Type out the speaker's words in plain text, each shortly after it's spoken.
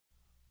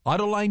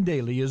Autoline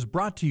Daily is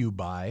brought to you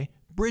by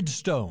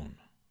Bridgestone,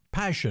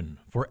 passion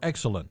for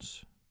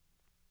excellence.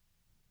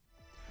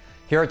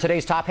 Here are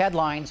today's top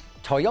headlines.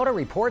 Toyota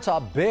reports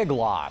a big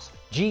loss.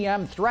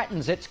 GM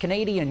threatens its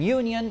Canadian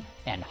union,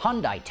 and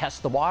Hyundai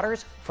tests the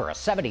waters for a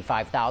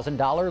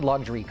 $75,000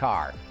 luxury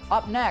car.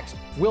 Up next,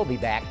 we'll be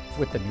back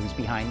with the news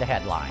behind the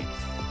headlines.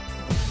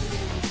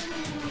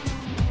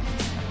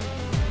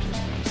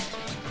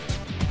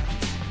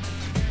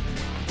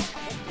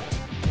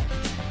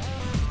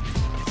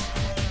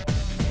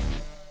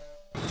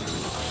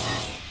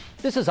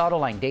 This is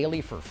Autoline Daily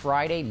for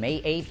Friday,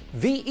 May 8th,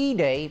 VE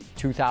Day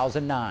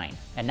 2009.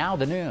 And now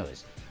the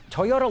news.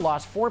 Toyota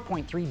lost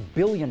 $4.3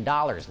 billion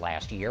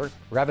last year.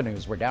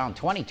 Revenues were down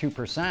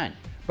 22%.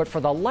 But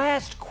for the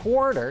last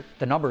quarter,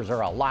 the numbers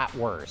are a lot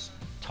worse.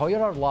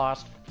 Toyota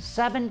lost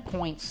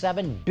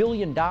 $7.7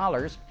 billion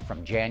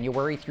from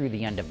January through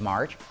the end of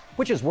March,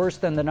 which is worse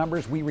than the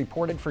numbers we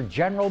reported for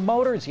General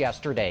Motors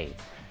yesterday.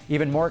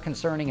 Even more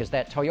concerning is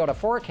that Toyota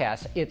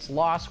forecasts its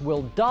loss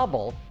will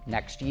double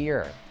next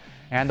year.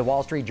 And the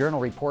Wall Street Journal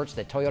reports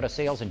that Toyota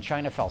sales in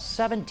China fell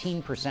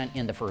 17%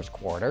 in the first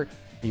quarter,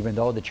 even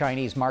though the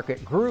Chinese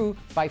market grew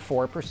by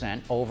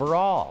 4%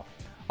 overall.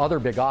 Other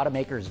big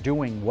automakers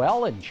doing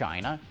well in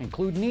China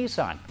include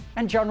Nissan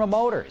and General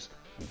Motors.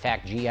 In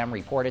fact, GM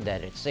reported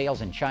that its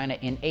sales in China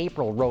in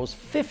April rose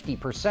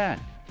 50%.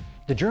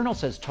 The Journal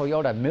says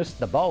Toyota missed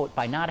the boat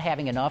by not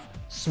having enough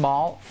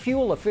small,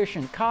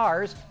 fuel-efficient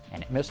cars,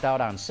 and it missed out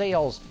on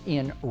sales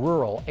in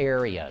rural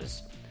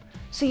areas.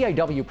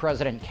 CIW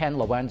President Ken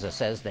Lowenza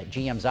says that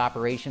GM's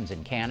operations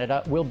in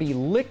Canada will be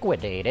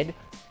liquidated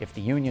if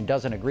the union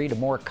doesn't agree to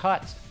more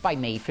cuts by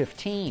May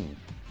 15.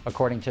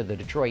 According to the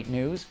Detroit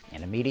News,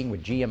 in a meeting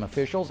with GM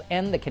officials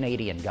and the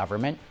Canadian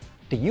government,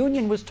 the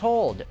union was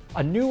told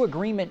a new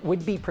agreement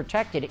would be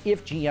protected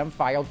if GM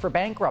filed for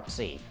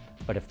bankruptcy.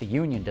 But if the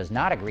union does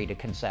not agree to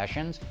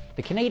concessions,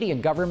 the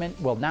Canadian government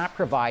will not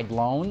provide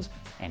loans,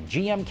 and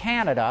GM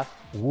Canada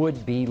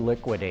would be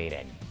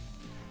liquidated.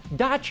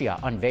 Dacia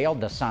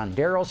unveiled the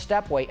Sandero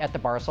Stepway at the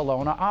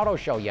Barcelona Auto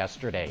Show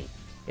yesterday.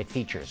 It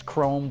features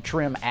chrome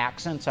trim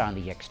accents on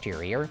the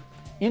exterior.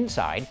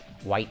 Inside,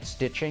 white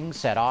stitching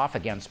set off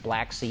against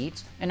black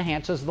seats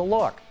enhances the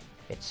look.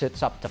 It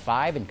sits up to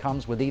 5 and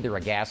comes with either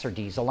a gas or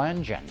diesel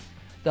engine.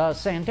 The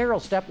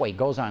Sandero Stepway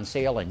goes on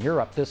sale in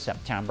Europe this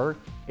September.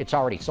 It's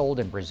already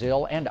sold in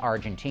Brazil and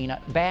Argentina,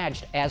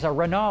 badged as a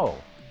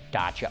Renault.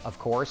 Dacia, of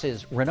course,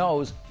 is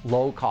Renault's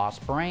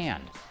low-cost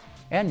brand.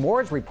 And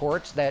Ward's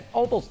reports that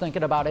Opel's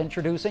thinking about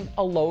introducing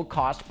a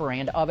low-cost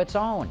brand of its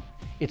own.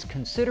 It's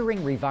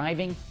considering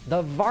reviving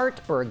the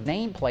Wartburg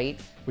nameplate,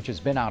 which has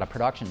been out of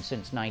production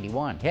since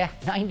 91. Yeah,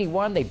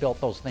 91 they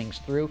built those things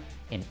through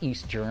in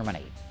East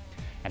Germany.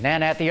 And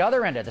then at the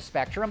other end of the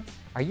spectrum,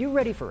 are you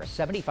ready for a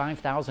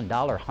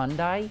 $75,000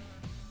 Hyundai?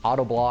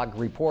 Autoblog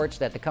reports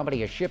that the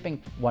company is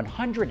shipping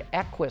 100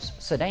 Equus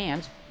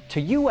sedans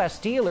to U.S.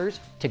 dealers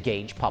to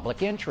gauge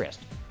public interest.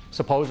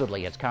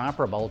 Supposedly, it's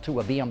comparable to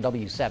a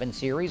BMW 7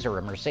 Series or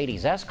a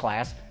Mercedes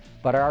S-Class,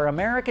 but are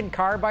American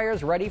car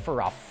buyers ready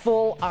for a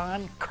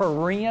full-on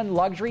Korean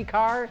luxury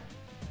car?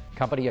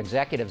 Company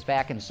executives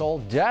back in Seoul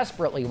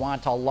desperately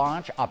want to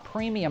launch a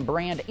premium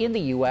brand in the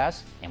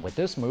U.S., and with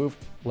this move,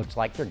 looks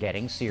like they're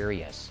getting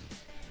serious.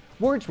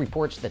 Words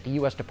reports that the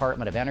U.S.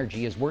 Department of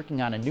Energy is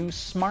working on a new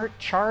smart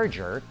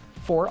charger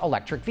for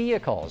electric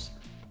vehicles.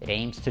 It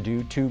aims to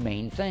do two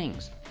main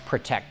things: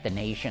 protect the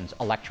nation's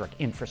electric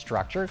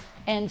infrastructure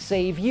and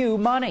save you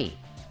money.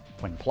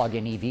 When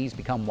plug-in EVs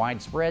become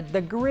widespread,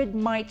 the grid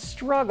might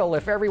struggle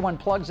if everyone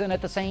plugs in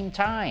at the same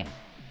time.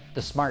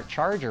 The smart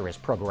charger is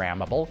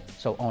programmable,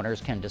 so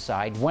owners can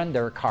decide when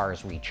their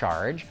cars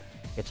recharge.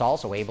 It's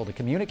also able to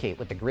communicate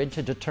with the grid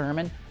to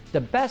determine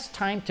the best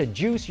time to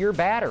juice your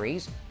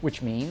batteries,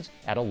 which means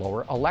at a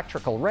lower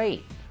electrical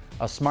rate.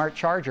 A smart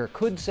charger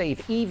could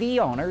save EV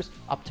owners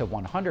up to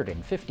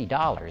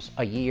 $150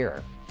 a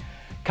year.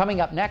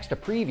 Coming up next, a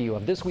preview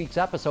of this week's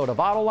episode of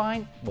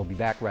Autoline. We'll be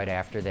back right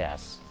after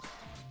this.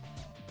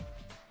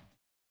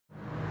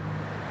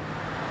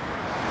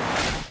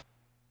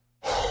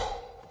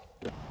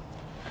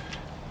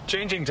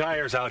 Changing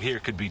tires out here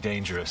could be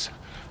dangerous,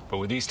 but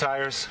with these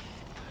tires,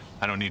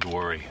 I don't need to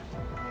worry.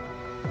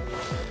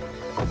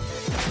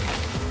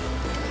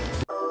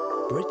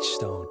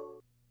 Bridgestone.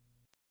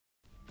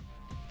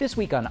 This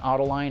week on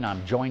Autoline,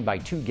 I'm joined by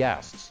two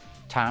guests: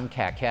 Tom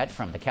Caquette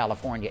from the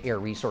California Air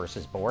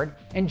Resources Board,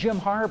 and Jim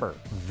Harbour,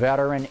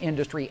 veteran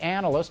industry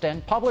analyst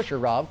and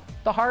publisher of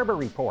The Harbour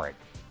Report.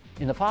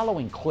 In the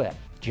following clip,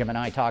 Jim and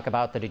I talk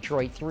about the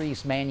Detroit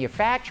Three's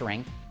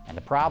manufacturing and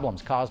the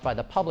problems caused by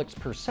the public's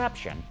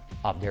perception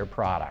of their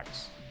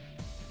products.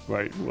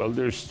 Right. Well,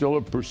 there's still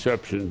a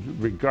perception,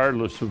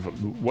 regardless of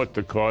what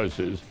the cause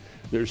is,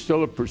 there's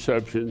still a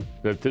perception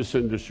that this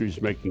industry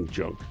is making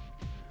junk.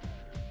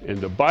 And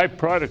the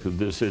byproduct of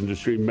this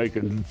industry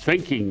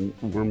thinking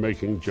we're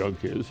making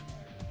junk is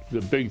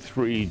the big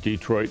three,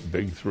 Detroit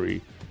big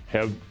three,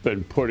 have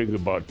been putting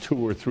about $2,000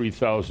 or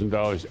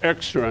 $3,000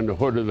 extra on the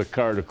hood of the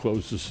car to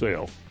close the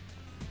sale.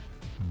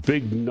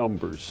 Big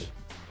numbers.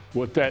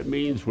 What that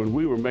means, when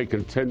we were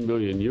making 10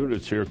 million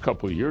units here a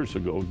couple of years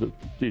ago, the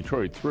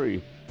Detroit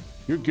 3,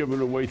 you're giving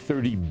away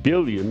 $30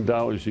 billion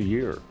a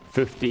year.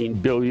 15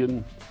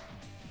 billion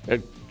at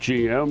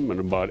GM and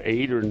about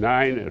 8 or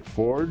 9 at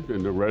Ford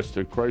and the rest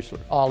at Chrysler.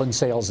 All in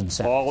sales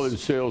incentives. All in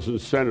sales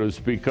incentives,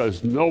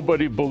 because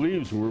nobody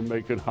believes we're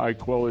making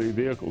high-quality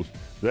vehicles.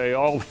 They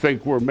all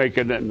think we're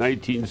making that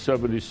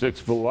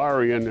 1976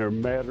 Volare, and they're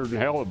madder than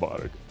hell about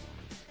it.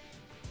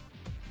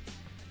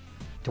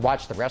 To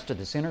watch the rest of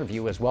this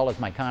interview, as well as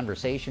my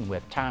conversation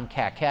with Tom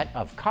Caquette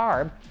of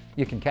CARB,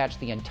 you can catch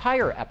the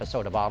entire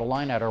episode of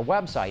Autoline at our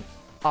website,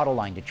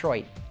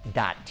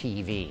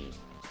 AutolineDetroit.tv.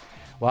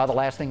 Well, the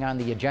last thing on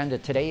the agenda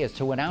today is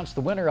to announce the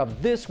winner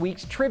of this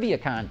week's trivia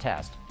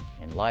contest.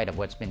 In light of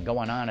what's been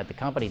going on at the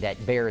company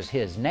that bears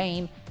his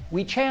name,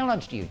 we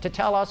challenged you to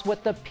tell us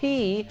what the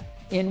P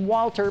in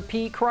Walter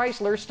P.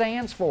 Chrysler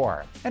stands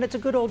for. And it's a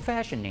good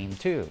old-fashioned name,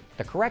 too.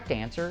 The correct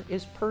answer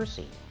is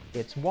Percy.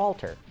 It's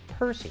Walter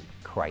Percy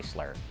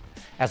Chrysler.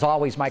 As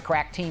always, my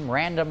crack team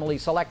randomly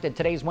selected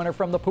today's winner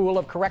from the pool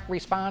of correct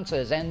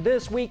responses, and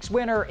this week's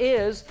winner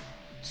is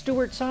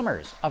Stuart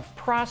Summers of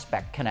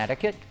Prospect,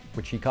 Connecticut,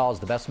 which he calls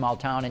the best small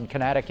town in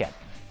Connecticut.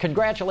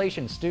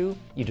 Congratulations, Stu.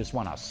 You just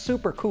won a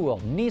super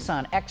cool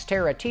Nissan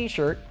Xterra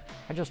t-shirt.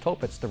 I just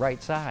hope it's the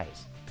right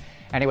size.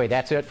 Anyway,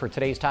 that's it for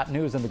today's top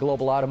news in the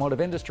global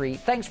automotive industry.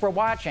 Thanks for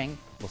watching.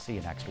 We'll see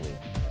you next week.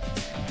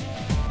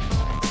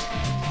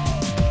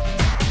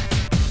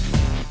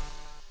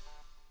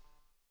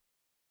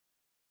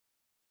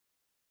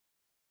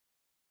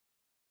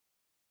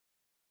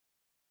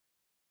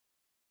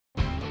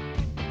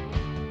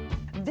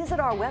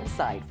 Visit our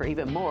website for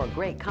even more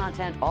great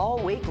content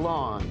all week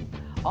long.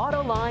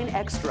 Autoline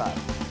Extra,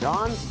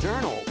 Dawn's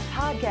Journal,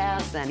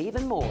 podcasts, and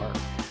even more.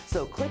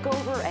 So click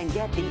over and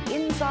get the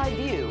inside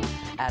view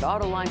at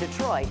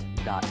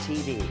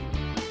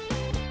AutolineDetroit.tv.